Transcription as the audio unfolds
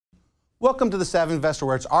Welcome to the Savvy Investor,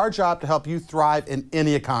 where it's our job to help you thrive in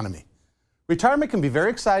any economy. Retirement can be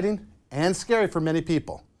very exciting and scary for many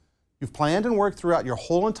people. You've planned and worked throughout your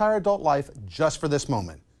whole entire adult life just for this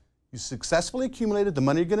moment. You successfully accumulated the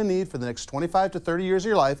money you're going to need for the next 25 to 30 years of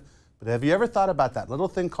your life, but have you ever thought about that little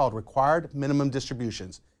thing called required minimum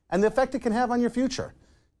distributions and the effect it can have on your future?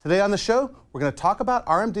 Today on the show, we're going to talk about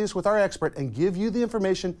RMDs with our expert and give you the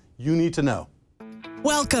information you need to know.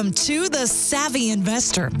 Welcome to The Savvy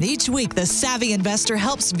Investor. Each week, The Savvy Investor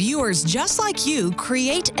helps viewers just like you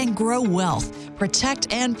create and grow wealth,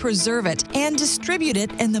 protect and preserve it, and distribute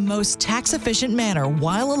it in the most tax-efficient manner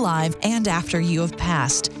while alive and after you have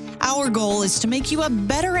passed. Our goal is to make you a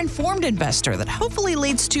better informed investor that hopefully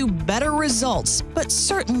leads to better results, but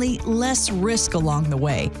certainly less risk along the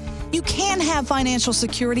way. You can have financial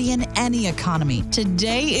security in any economy.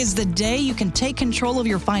 Today is the day you can take control of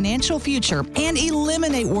your financial future and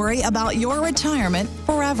eliminate worry about your retirement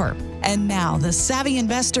forever. And now, The Savvy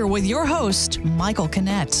Investor with your host, Michael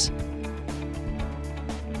Kinnett.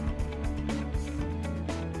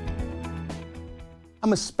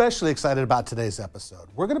 I'm especially excited about today's episode.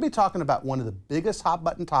 We're going to be talking about one of the biggest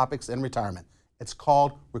hot-button topics in retirement. It's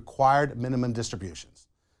called required minimum distributions.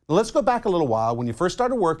 Now, let's go back a little while. When you first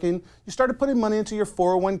started working, you started putting money into your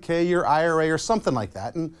 401k, your IRA, or something like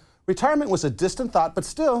that. And retirement was a distant thought, but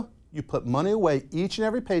still, you put money away each and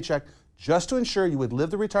every paycheck just to ensure you would live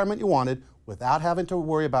the retirement you wanted without having to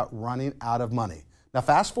worry about running out of money. Now,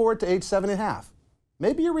 fast forward to age 7.5.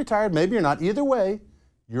 Maybe you're retired, maybe you're not. Either way,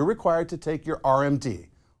 you're required to take your RMD.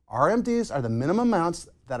 RMDs are the minimum amounts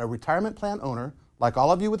that a retirement plan owner, like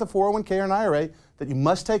all of you with a 401k or an IRA, that you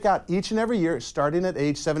must take out each and every year starting at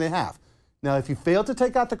age 7.5. Now, if you fail to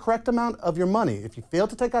take out the correct amount of your money, if you fail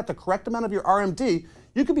to take out the correct amount of your RMD,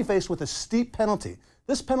 you could be faced with a steep penalty.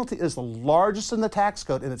 This penalty is the largest in the tax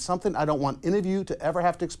code, and it's something I don't want any of you to ever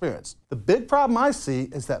have to experience. The big problem I see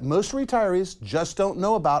is that most retirees just don't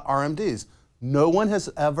know about RMDs. No one has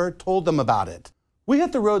ever told them about it. We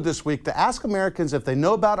hit the road this week to ask Americans if they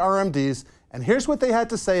know about RMDs, and here's what they had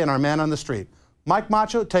to say in our Man on the Street. Mike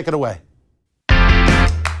Macho, take it away.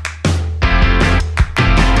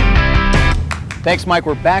 Thanks, Mike.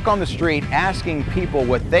 We're back on the street asking people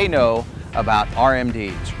what they know about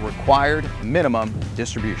RMDs, required minimum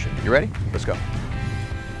distribution. You ready? Let's go.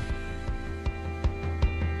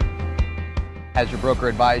 Has your broker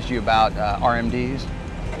advised you about RMDs?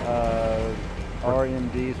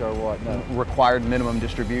 RMDs are what? No. Required minimum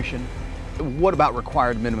distribution. What about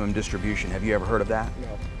required minimum distribution? Have you ever heard of that?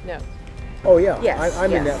 No. Oh yeah, Yes,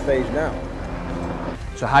 I'm in yes. that phase now.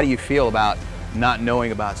 So how do you feel about not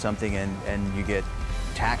knowing about something and you get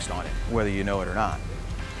taxed on it, whether you know it or not? I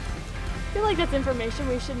feel like that's information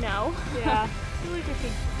we should know. Yeah, I feel like we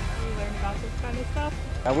should learn about this kind of stuff.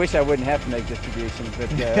 I wish I wouldn't have to make distributions, but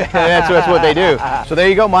that's what they do. So there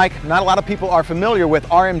you go, Mike. Not a lot of people are familiar with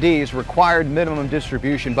RMDs, required minimum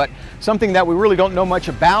distribution, but something that we really don't know much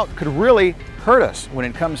about could really hurt us when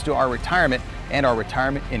it comes to our retirement and our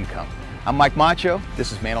retirement income. I'm Mike Macho.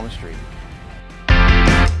 This is Man on the Street.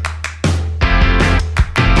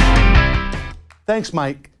 Thanks,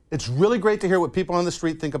 Mike. It's really great to hear what people on the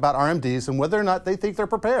street think about RMDs and whether or not they think they're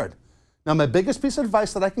prepared. Now, my biggest piece of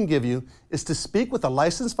advice that I can give you is to speak with a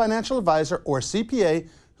licensed financial advisor or CPA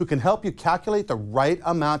who can help you calculate the right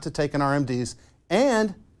amount to take in RMDs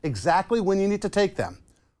and exactly when you need to take them.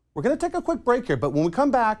 We're going to take a quick break here, but when we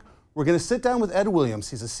come back, we're going to sit down with Ed Williams.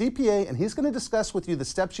 He's a CPA, and he's going to discuss with you the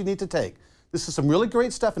steps you need to take. This is some really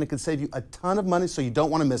great stuff, and it can save you a ton of money, so you don't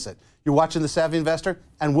want to miss it. You're watching The Savvy Investor,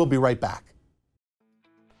 and we'll be right back.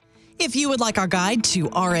 If you would like our guide to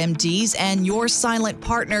RMDs and your silent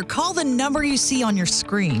partner, call the number you see on your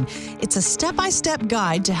screen. It's a step-by-step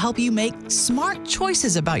guide to help you make smart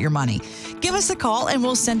choices about your money. Give us a call and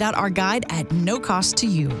we'll send out our guide at no cost to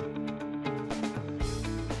you.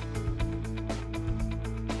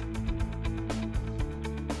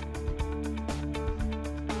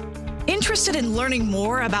 Interested in learning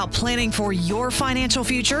more about planning for your financial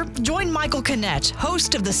future? Join Michael Kinnett,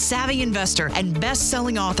 host of The Savvy Investor and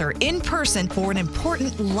best-selling author, in person for an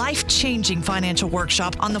important life-changing financial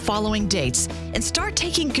workshop on the following dates and start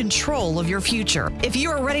taking control of your future. If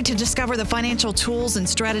you are ready to discover the financial tools and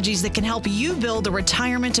strategies that can help you build the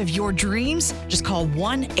retirement of your dreams, just call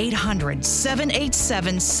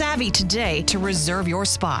 1-800-787-SAVVY today to reserve your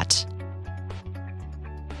spot.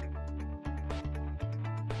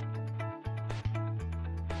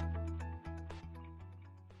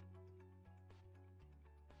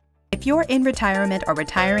 If you're in retirement or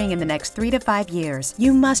retiring in the next 3 to 5 years,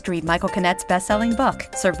 you must read Michael Kinnett's best-selling book,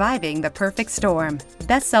 Surviving the Perfect Storm.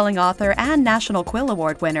 Best-selling author and National Quill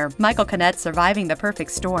Award winner, Michael Kinnett's Surviving the Perfect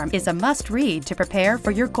Storm is a must-read to prepare for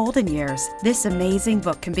your golden years. This amazing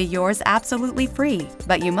book can be yours absolutely free,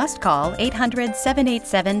 but you must call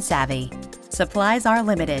 800-787-SAVVY. Supplies are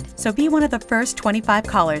limited, so be one of the first 25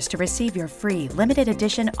 callers to receive your free limited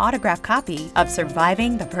edition autographed copy of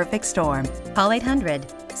Surviving the Perfect Storm. Call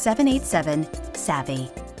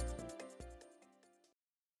 800-787-SAVVY.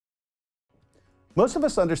 Most of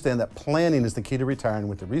us understand that planning is the key to retiring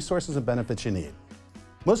with the resources and benefits you need.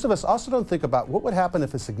 Most of us also don't think about what would happen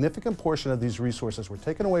if a significant portion of these resources were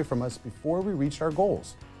taken away from us before we reached our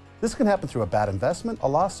goals. This can happen through a bad investment, a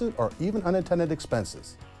lawsuit, or even unintended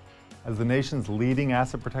expenses. As the nation's leading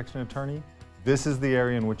asset protection attorney, this is the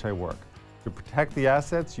area in which I work, to protect the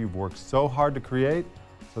assets you've worked so hard to create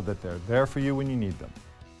so that they're there for you when you need them.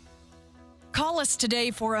 Call us today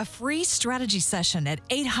for a free strategy session at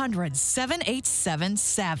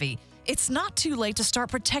 800-787-SAVVY. It's not too late to start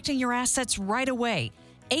protecting your assets right away.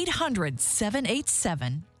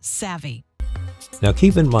 800-787-SAVVY. Now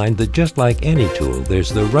keep in mind that just like any tool, there's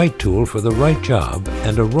the right tool for the right job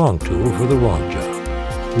and a wrong tool for the wrong job.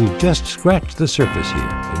 We've just scratched the surface here,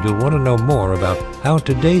 and you'll want to know more about how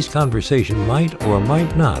today's conversation might or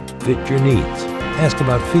might not fit your needs. Ask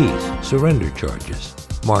about fees, surrender charges,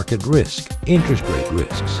 market risk, interest rate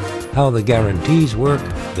risks, how the guarantees work,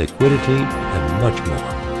 liquidity, and much more.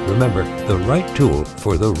 Remember, the right tool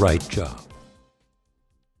for the right job.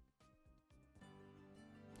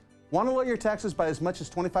 Want to lower your taxes by as much as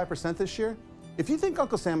 25% this year? If you think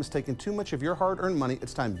Uncle Sam is taking too much of your hard-earned money,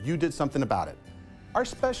 it's time you did something about it. Our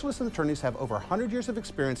specialists and attorneys have over 100 years of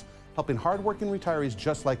experience helping hard-working retirees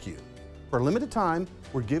just like you. For a limited time,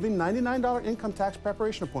 we're giving $99 income tax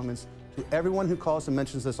preparation appointments to everyone who calls and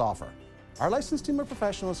mentions this offer. Our licensed team of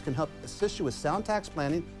professionals can help assist you with sound tax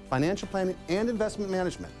planning, financial planning, and investment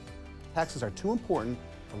management. Taxes are too important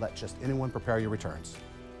to let just anyone prepare your returns.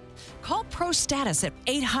 Call ProStatus at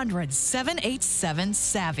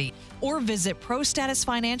 800-787-SAVVY or visit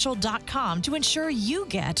ProStatusFinancial.com to ensure you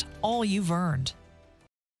get all you've earned.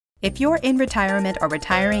 If you're in retirement or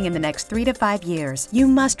retiring in the next 3 to 5 years, you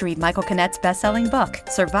must read Michael Kinnett's best-selling book,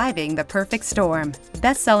 Surviving the Perfect Storm.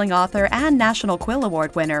 Best-selling author and National Quill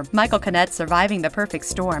Award winner, Michael Kinnett's Surviving the Perfect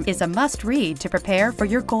Storm is a must-read to prepare for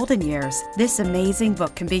your golden years. This amazing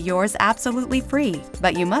book can be yours absolutely free,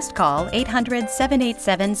 but you must call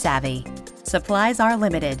 800-787-SAVVY. Supplies are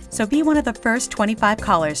limited, so be one of the first 25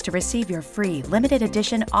 callers to receive your free limited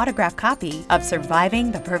edition autographed copy of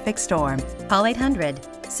Surviving the Perfect Storm. Call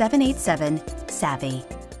 800-787-SAVVY.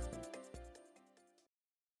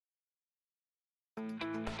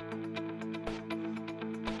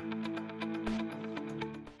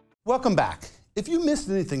 Welcome back. If you missed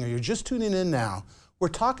anything or you're just tuning in now, we're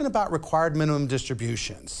talking about required minimum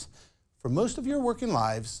distributions. For most of your working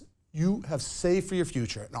lives, you have saved for your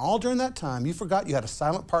future. And all during that time, you forgot you had a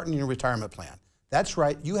silent partner in your retirement plan. That's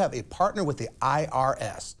right, you have a partner with the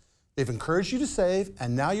IRS. They've encouraged you to save,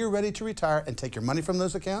 and now you're ready to retire and take your money from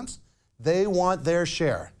those accounts. They want their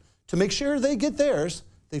share. To make sure they get theirs,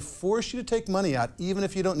 they force you to take money out even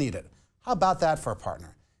if you don't need it. How about that for a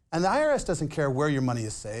partner? And the IRS doesn't care where your money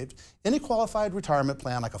is saved. Any qualified retirement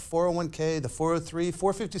plan like a 401k, the 403,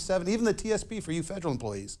 457, even the TSP for you federal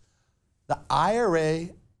employees, the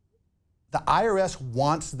IRS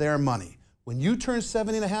wants their money. When you turn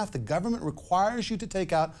 70 and a half, the government requires you to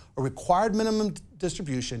take out a required minimum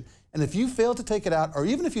distribution, and if you fail to take it out, or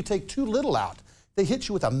even if you take too little out, they hit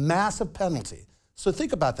you with a massive penalty. So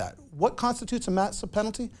think about that. What constitutes a massive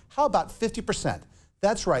penalty? How about 50%?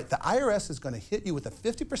 That's right, the IRS is going to hit you with a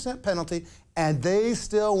 50% penalty, and they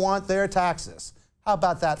still want their taxes. How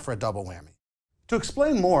about that for a double whammy? To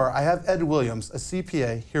explain more, I have Ed Williams, a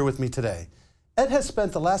CPA, here with me today. Ed has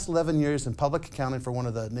spent the last 11 years in public accounting for one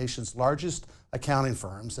of the nation's largest accounting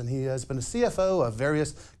firms, and he has been a CFO of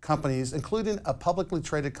various companies, including a publicly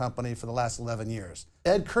traded company for the last 11 years.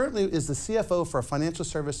 Ed currently is the CFO for a financial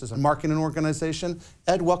services and marketing organization.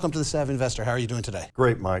 Ed, welcome to the Savvy Investor. How are you doing today?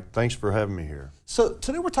 Great, Mike. Thanks for having me here. So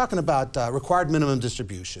today we're talking about required minimum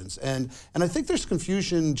distributions, and I think there's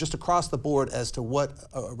confusion just across the board as to what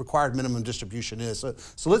a required minimum distribution is.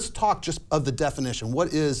 So let's talk just of the definition.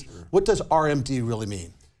 What does RMD really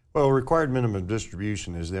mean? Well, required minimum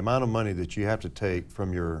distribution is the amount of money that you have to take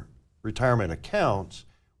from your retirement accounts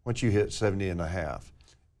once you hit 70 and a half.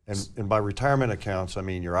 And by retirement accounts, I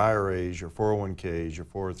mean your IRAs, your 401ks, your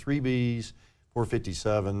 403Bs,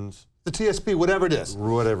 457s, The TSP, whatever it is.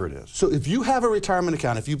 Whatever it is. So if you have a retirement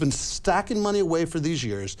account, if you've been stacking money away for these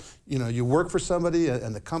years, you know, you work for somebody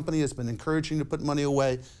and the company has been encouraging you to put money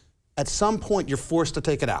away, at some point you're forced to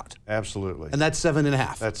take it out. Absolutely. And that's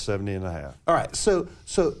 7.5. That's 70.5. All right, so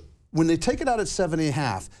when they take it out at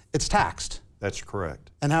 70.5, it's taxed. That's correct.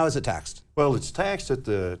 And how is it taxed? Well, it's taxed at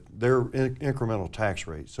their incremental tax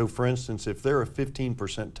rate. So for instance, if they're a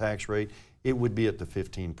 15% tax rate, it would be at the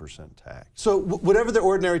 15% tax. So whatever the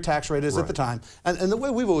ordinary tax rate is Right. at the time, and the way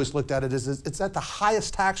we've always looked at it is it's at the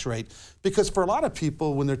highest tax rate, because for a lot of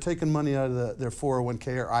people, when they're taking money out of their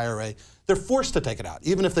 401k or IRA, they're forced to take it out,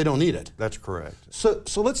 even if they don't need it. That's correct. So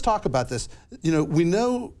let's talk about this. You know, we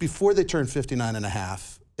know before they turn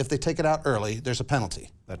 59.5, if they take it out early, there's a penalty.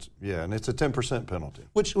 Yeah, and it's a 10% penalty.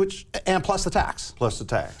 And plus the tax. Plus the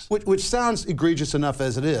tax. Which sounds egregious enough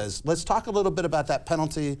as it is. Let's talk a little bit about that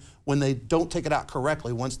penalty when they don't take it out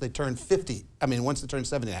correctly once they turn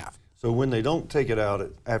 70.5. So when they don't take it out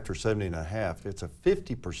after 70.5, it's a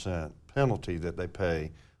 50% penalty that they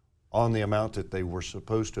pay on the amount that they were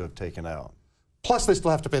supposed to have taken out. Plus they still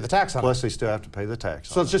have to pay the tax on it. Plus they still have to pay the tax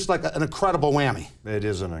on it. So it's just like an incredible whammy. It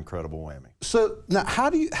is an incredible whammy. So now how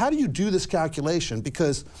do you do this calculation?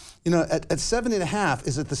 Because, you know, at 70.5,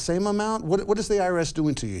 is it the same amount? What is the IRS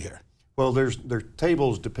doing to you here? Well, there are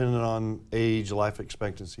tables depending on age, life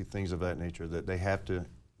expectancy, things of that nature that they have to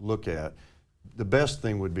look at. The best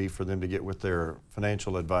thing would be for them to get with their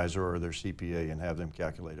financial advisor or their CPA and have them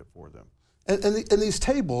calculate it for them. And these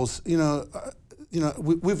tables,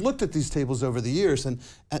 we've looked at these tables over the years, and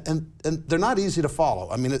they're not easy to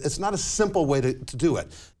follow. I mean, it's not a simple way to do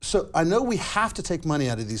it. So I know we have to take money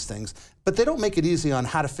out of these things, but they don't make it easy on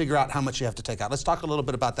how to figure out how much you have to take out. Let's talk a little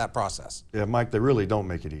bit about that process. Yeah, Mike, they really don't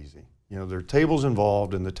make it easy. You know, there are tables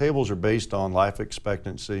involved, and the tables are based on life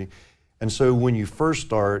expectancy. And so when you first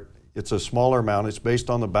start, it's a smaller amount. It's based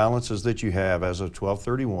on the balances that you have as of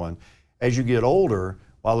 12/31. As you get older,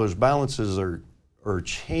 while those balances are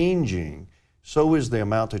changing, so is the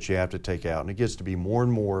amount that you have to take out, and it gets to be more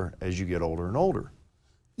and more as you get older and older.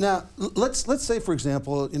 Now, let's say, for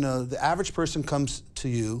example, you know, the average person comes to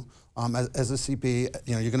you as a CP.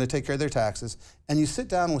 You know, you're going to take care of their taxes, and you sit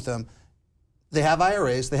down with them. They have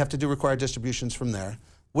IRAs. They have to do required distributions from there.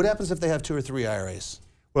 What happens if they have 2 or 3 IRAs?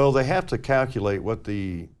 Well, they have to calculate what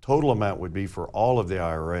the total amount would be for all of the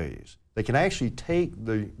IRAs. They can actually take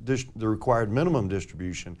the required minimum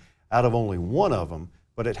distribution out of only one of them,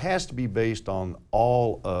 but it has to be based on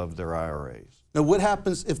all of their IRAs. Now, what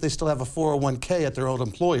happens if they still have a 401k at their old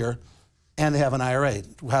employer and they have an IRA?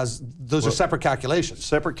 Those are separate calculations.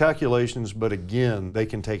 Separate calculations, but again, they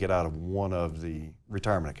can take it out of one of the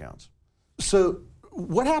retirement accounts. So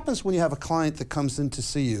what happens when you have a client that comes in to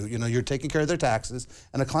see you? You know, you're taking care of their taxes,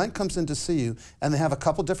 and a client comes in to see you, and they have a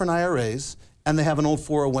couple different IRAs, and they have an old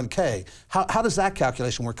 401k. How does that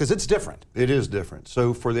calculation work? Because it's different. It is different.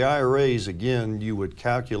 So for the IRAs, again, you would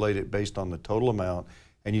calculate it based on the total amount,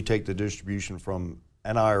 and you take the distribution from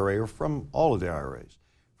an IRA or from all of the IRAs.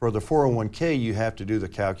 For the 401k, you have to do the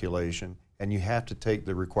calculation, and you have to take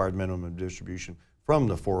the required minimum distribution from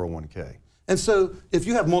the 401k. And so if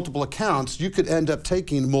you have multiple accounts, you could end up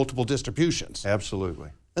taking multiple distributions. Absolutely.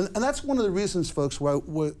 And that's one of the reasons, folks, why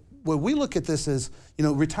we look at this as, you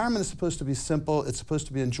know, retirement is supposed to be simple, it's supposed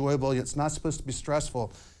to be enjoyable, it's not supposed to be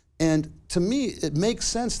stressful. And to me, it makes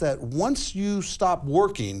sense that once you stop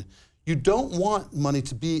working, you don't want money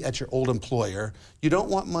to be at your old employer, you don't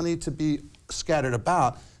want money to be scattered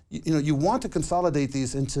about. You know, you want to consolidate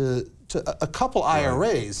these into a couple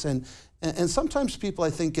IRAs. And sometimes people,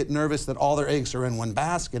 I think, get nervous that all their eggs are in one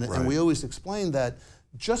basket. Right. And we always explain that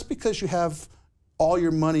just because you have all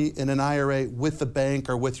your money in an IRA with the bank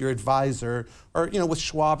or with your advisor or, you know, with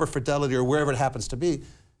Schwab or Fidelity or wherever it happens to be,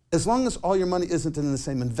 as long as all your money isn't in the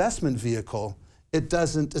same investment vehicle,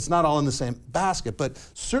 it's not all in the same basket. But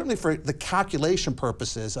certainly for the calculation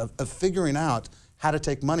purposes of figuring out how to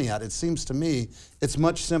take money out, it seems to me it's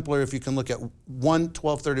much simpler if you can look at one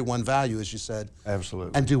 1231 value, as you said.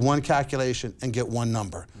 Absolutely. And do one calculation and get one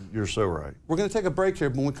number. You're so right. We're going to take a break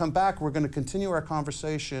here, but when we come back, we're going to continue our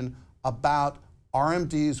conversation about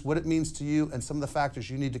RMDs, what it means to you, and some of the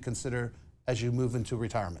factors you need to consider as you move into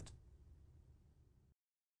retirement.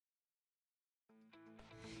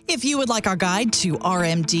 If you would like our guide to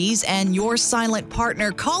RMDs and your silent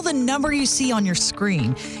partner, call the number you see on your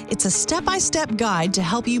screen. It's a step-by-step guide to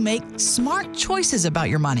help you make smart choices about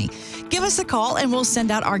your money. Give us a call and we'll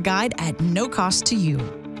send out our guide at no cost to you.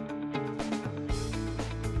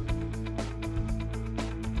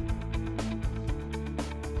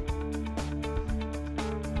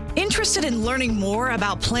 Interested in learning more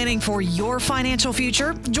about planning for your financial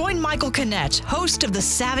future? Join Michael Kinnett, host of The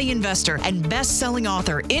Savvy Investor and best-selling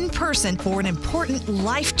author, in person for an important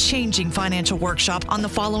life-changing financial workshop on the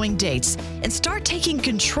following dates, and start taking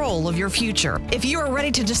control of your future. If you are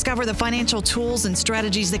ready to discover the financial tools and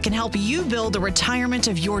strategies that can help you build the retirement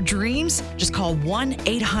of your dreams, just call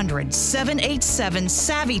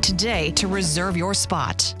 1-800-787-SAVVY today to reserve your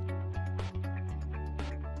spot.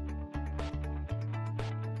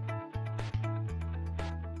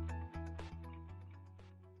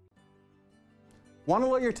 Want to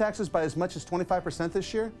lower your taxes by as much as 25%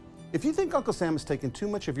 this year? If you think Uncle Sam is taking too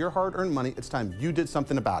much of your hard-earned money, it's time you did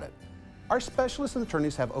something about it. Our specialists and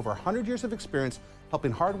attorneys have over 100 years of experience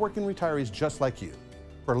helping hard-working retirees just like you.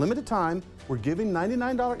 For a limited time, we're giving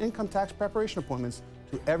 $99 income tax preparation appointments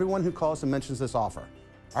to everyone who calls and mentions this offer.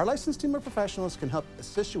 Our licensed team of professionals can help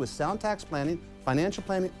assist you with sound tax planning, financial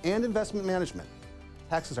planning, and investment management.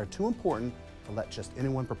 Taxes are too important to let just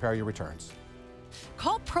anyone prepare your returns.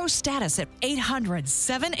 Call ProStatus at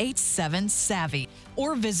 800-787-SAVVY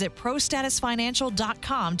or visit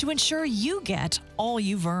ProStatusFinancial.com to ensure you get all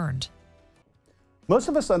you've earned. Most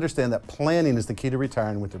of us understand that planning is the key to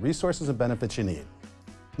retiring with the resources and benefits you need.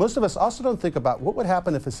 Most of us also don't think about what would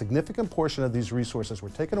happen if a significant portion of these resources were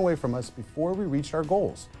taken away from us before we reached our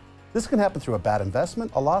goals. This can happen through a bad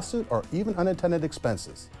investment, a lawsuit, or even unintended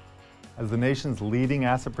expenses. As the nation's leading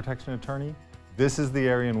asset protection attorney, this is the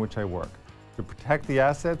area in which I work. To protect the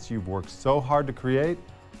assets you've worked so hard to create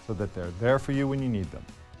so that they're there for you when you need them.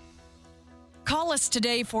 Call us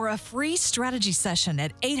today for a free strategy session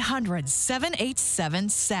at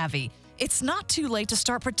 800-787-SAVVY. It's not too late to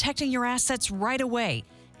start protecting your assets right away.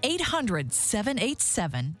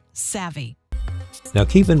 800-787-SAVVY. Now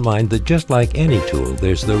keep in mind that just like any tool,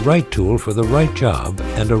 there's the right tool for the right job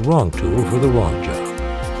and a wrong tool for the wrong job.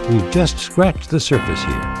 We've just scratched the surface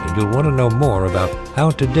here, and you'll want to know more about how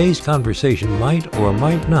today's conversation might or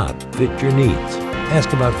might not fit your needs.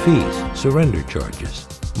 Ask about fees, surrender charges,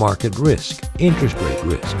 market risk, interest rate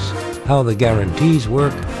risks, how the guarantees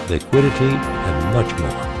work, liquidity, and much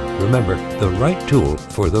more. Remember, the right tool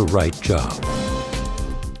for the right job.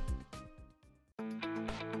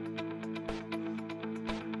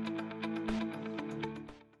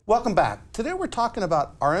 Welcome back. Today we're talking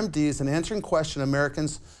about RMDs and answering questions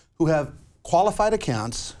Americans who have qualified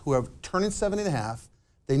accounts, who are turning 70 and a half.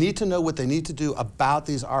 They need to know what they need to do about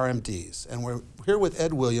these RMDs. And we're here with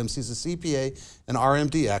Ed Williams. He's a CPA and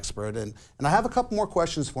RMD expert. And I have a couple more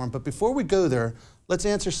questions for him. But before we go there, let's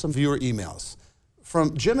answer some viewer emails.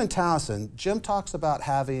 From Jim and Towson, Jim talks about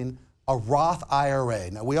having a Roth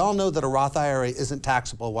IRA. Now, we all know that a Roth IRA isn't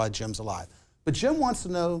taxable while Jim's alive. But Jim wants to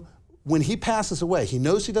know, when he passes away, he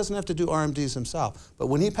knows he doesn't have to do RMDs himself, but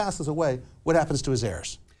when he passes away, what happens to his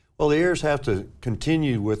heirs? Well, the heirs have to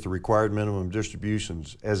continue with the required minimum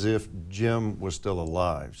distributions as if Jim was still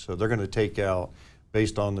alive. So they're going to take out,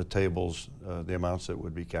 based on the tables, the amounts that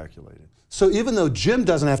would be calculated. So even though Jim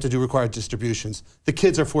doesn't have to do required distributions, the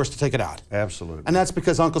kids are forced to take it out? Absolutely. And that's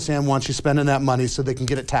because Uncle Sam wants you spending that money so they can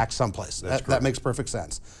get it taxed someplace. That makes perfect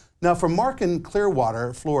sense. Now, for Mark in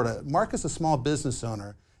Clearwater, Florida, Mark is a small business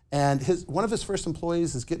owner, and one of his first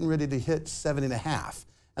employees is getting ready to hit 70 and a half.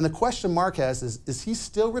 And the question Mark has is he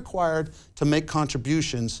still required to make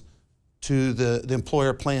contributions to the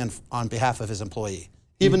employer plan on behalf of his employee,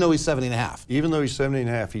 even though he's 70 and a half? Even though he's 70 and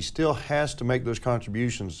a half, he still has to make those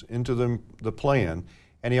contributions into the plan,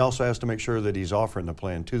 and he also has to make sure that he's offering the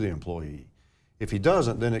plan to the employee. If he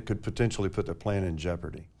doesn't, then it could potentially put the plan in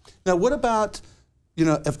jeopardy. Now, what about,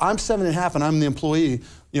 if I'm 70 and a half and I'm the employee,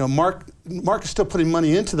 Mark is still putting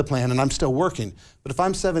money into the plan and I'm still working. But if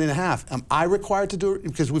I'm 70 and a half, am I required to do it?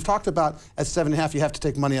 Because we've talked about at 7 and a half, you have to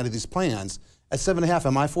take money out of these plans. At 7 and a half,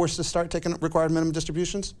 am I forced to start taking required minimum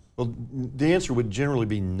distributions? Well, the answer would generally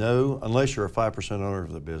be no, unless you're a 5% owner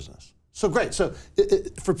of the business. So great. So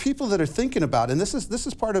for people that are thinking about, and this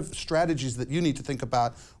is part of strategies that you need to think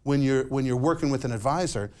about when you're working with an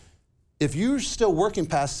advisor, if you're still working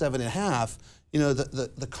past 7 and a half,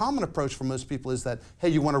 the common approach for most people is that, hey,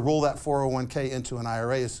 you want to roll that 401k into an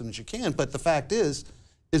IRA as soon as you can. But the fact is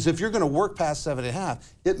if you're going to work past 7 and a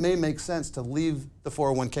half, it may make sense to leave the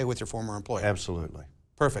 401k with your former employer. Absolutely.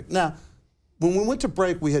 Perfect. Now, when we went to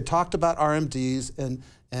break, we had talked about RMDs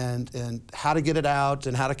and how to get it out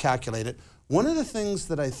and how to calculate it. One of the things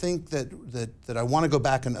that I think that I want to go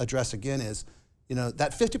back and address again is,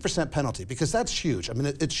 that 50% penalty, because that's huge. I mean,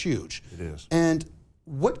 it's huge. It is. And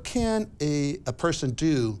what can a person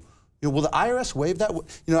do? Will the IRS waive that?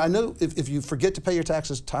 I know if you forget to pay your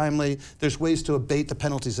taxes timely, there's ways to abate the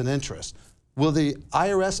penalties and interest. Will the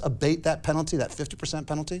IRS abate that penalty, that 50%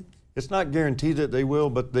 penalty? It's not guaranteed that they will,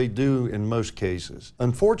 but they do in most cases.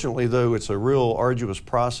 Unfortunately, though, it's a real arduous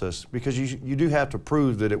process because you do have to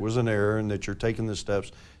prove that it was an error and that you're taking the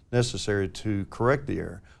steps necessary to correct the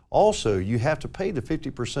error. Also, you have to pay the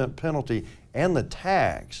 50% penalty and the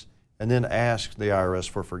tax and then ask the IRS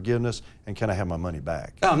for forgiveness and can I have my money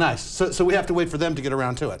back? Oh, nice. So we have to wait for them to get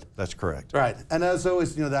around to it. That's correct. Right. And as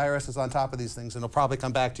always, you know, the IRS is on top of these things and they'll probably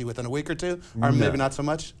come back to you within a week or two, or maybe not so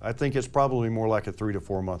much? I think it's probably more like a 3 to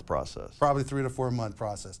 4 month process. Probably 3 to 4 month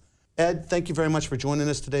process. Ed, thank you very much for joining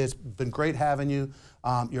us today. It's been great having you.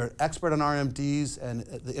 You're an expert on RMDs, and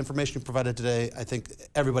the information you provided today, I think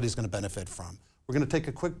everybody's going to benefit from. We're going to take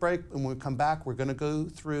a quick break, and when we come back, we're going to go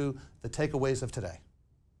through the takeaways of today.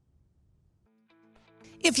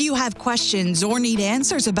 If you have questions or need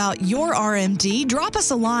answers about your RMD, drop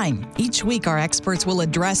us a line. Each week, our experts will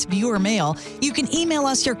address viewer mail. You can email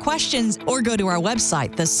us your questions or go to our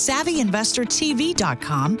website,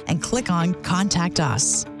 thesavvyinvestortv.com, and click on Contact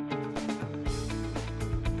Us.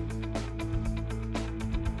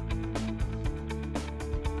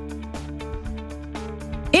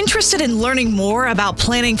 Interested in learning more about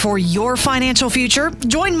planning for your financial future?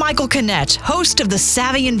 Join Michael Canet, host of The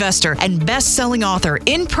Savvy Investor and best-selling author,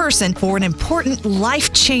 in person for an important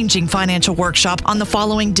life-changing financial workshop on the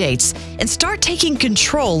following dates, and start taking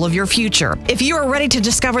control of your future. If you are ready to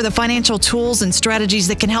discover the financial tools and strategies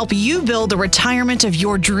that can help you build the retirement of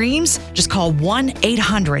your dreams, just call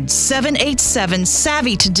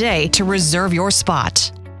 1-800-787-SAVVY today to reserve your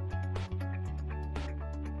spot.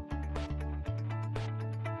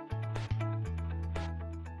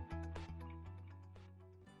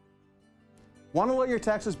 Want to lower your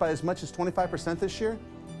taxes by as much as 25% this year?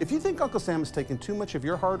 If you think Uncle Sam is taking too much of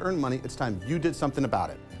your hard-earned money, it's time you did something about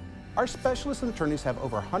it. Our specialists and attorneys have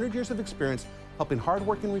over 100 years of experience helping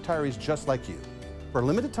hard-working retirees just like you. For a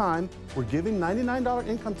limited time, we're giving $99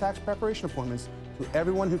 income tax preparation appointments to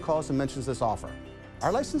everyone who calls and mentions this offer.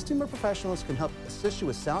 Our licensed team of professionals can help assist you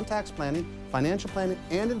with sound tax planning, financial planning,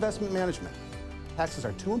 and investment management. Taxes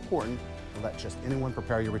are too important to let just anyone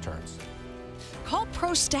prepare your returns. Call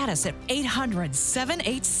ProStatus at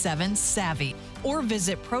 800-787-SAVVY or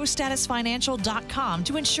visit ProStatusFinancial.com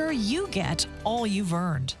to ensure you get all you've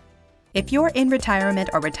earned. If you're in retirement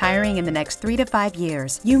or retiring in the next 3 to 5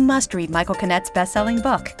 years, you must read Michael Canet's best-selling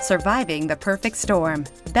book, Surviving the Perfect Storm.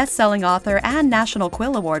 Best-selling author and National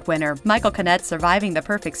Quill Award winner, Michael Canet's Surviving the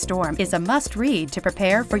Perfect Storm is a must-read to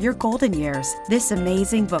prepare for your golden years. This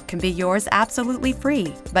amazing book can be yours absolutely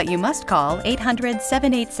free, but you must call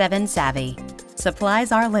 800-787-SAVVY.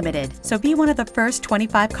 Supplies are limited, so be one of the first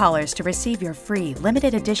 25 callers to receive your free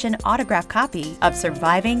limited edition autographed copy of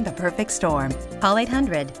Surviving the Perfect Storm. Call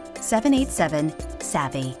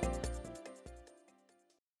 800-787-SAVVY.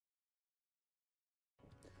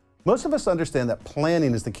 Most of us understand that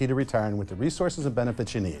planning is the key to retiring with the resources and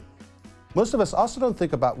benefits you need. Most of us also don't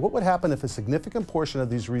think about what would happen if a significant portion of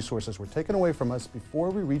these resources were taken away from us before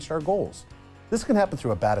we reached our goals. This can happen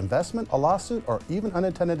through a bad investment, a lawsuit, or even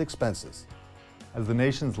unintended expenses. As the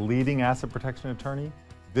nation's leading asset protection attorney,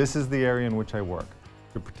 this is the area in which I work,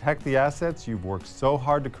 to protect the assets you've worked so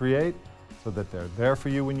hard to create so that they're there for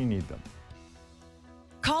you when you need them.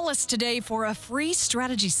 Call us today for a free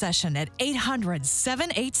strategy session at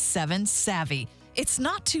 800-787-SAVVY. It's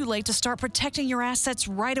not too late to start protecting your assets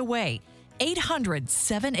right away.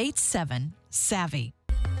 800-787-SAVVY.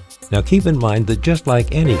 Now keep in mind that just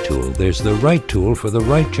like any tool, there's the right tool for the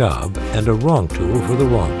right job and a wrong tool for the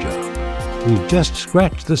wrong job. We've just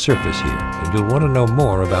scratched the surface here, and you'll want to know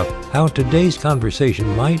more about how today's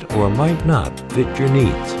conversation might or might not fit your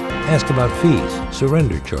needs. Ask about fees,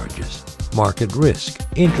 surrender charges, market risk,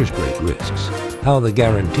 interest rate risks, how the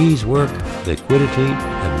guarantees work, liquidity,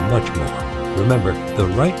 and much more. Remember, the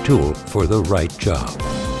right tool for the right job.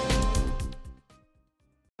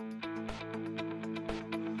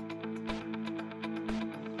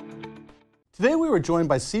 Today we were joined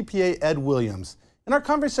by CPA Ed Williams. In our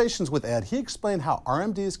conversations with Ed, he explained how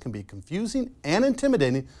RMDs can be confusing and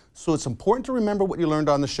intimidating, so it's important to remember what you learned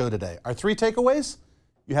on the show today. Our 3 takeaways: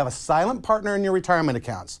 you have a silent partner in your retirement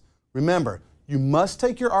accounts. Remember, you must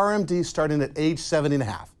take your RMD starting at age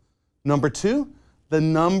 70.5. Number 2, the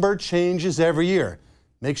number changes every year.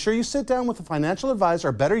 Make sure you sit down with a financial advisor,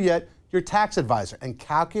 or better yet, your tax advisor, and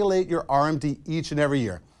calculate your RMD each and every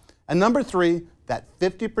year. And number 3, that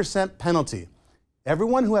 50% penalty.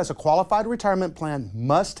 Everyone who has a qualified retirement plan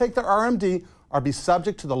must take their RMD or be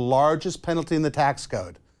subject to the largest penalty in the tax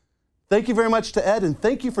code. Thank you very much to Ed, and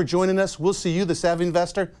thank you for joining us. We'll see you, the Savvy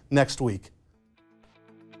Investor, next week.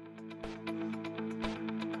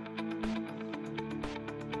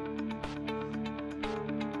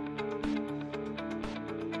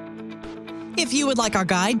 If you would like our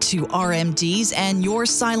guide to RMDs and your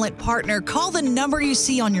silent partner, call the number you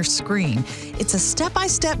see on your screen. It's a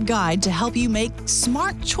step-by-step guide to help you make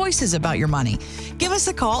smart choices about your money. Give us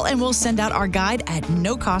a call and we'll send out our guide at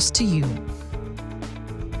no cost to you.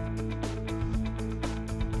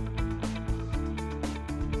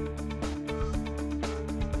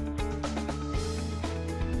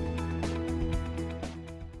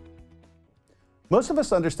 Most of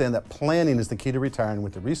us understand that planning is the key to retiring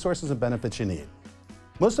with the resources and benefits you need.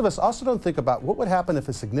 Most of us also don't think about what would happen if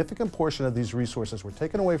a significant portion of these resources were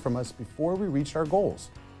taken away from us before we reached our goals.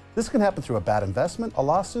 This can happen through a bad investment, a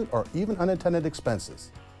lawsuit, or even unintended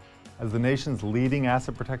expenses. As the nation's leading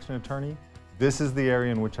asset protection attorney, this is the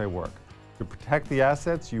area in which I work, to protect the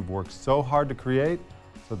assets you've worked so hard to create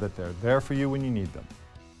so that they're there for you when you need them.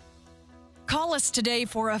 Call us today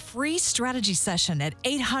for a free strategy session at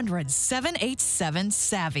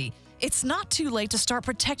 800-787-SAVVY. It's not too late to start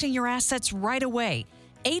protecting your assets right away.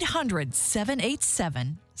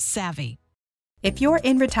 800-787-SAVVY. If you're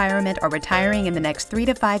in retirement or retiring in the next 3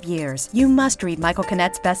 to 5 years, you must read Michael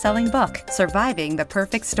Kinnett's best-selling book, Surviving the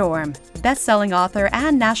Perfect Storm. Best-selling author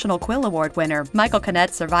and National Quill Award winner, Michael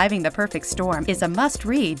Kinnett's Surviving the Perfect Storm is a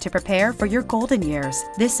must-read to prepare for your golden years.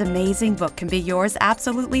 This amazing book can be yours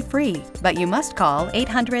absolutely free, but you must call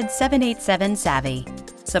 800-787-SAVVY.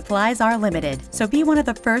 Supplies are limited, so be one of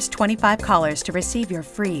the first 25 callers to receive your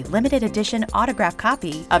free limited edition autographed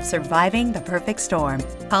copy of Surviving the Perfect Storm.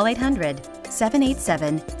 Call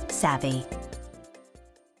 800-787-SAVVY.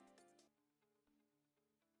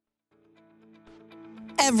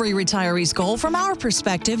 Every retiree's goal from our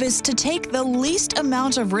perspective is to take the least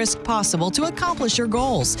amount of risk possible to accomplish your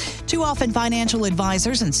goals. Too often, financial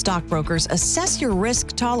advisors and stockbrokers assess your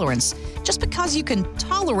risk tolerance. Just because you can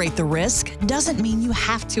tolerate the risk doesn't mean you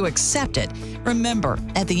have to accept it. Remember,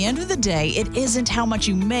 at the end of the day, it isn't how much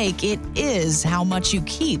you make, it is how much you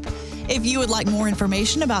keep. If you would like more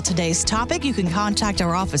information about today's topic, you can contact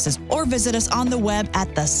our offices or visit us on the web at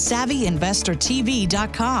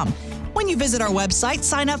thesavvyinvestortv.com. When you visit our website,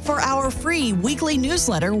 sign up for our free weekly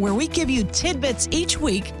newsletter where we give you tidbits each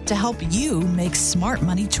week to help you make smart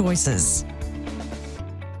money choices.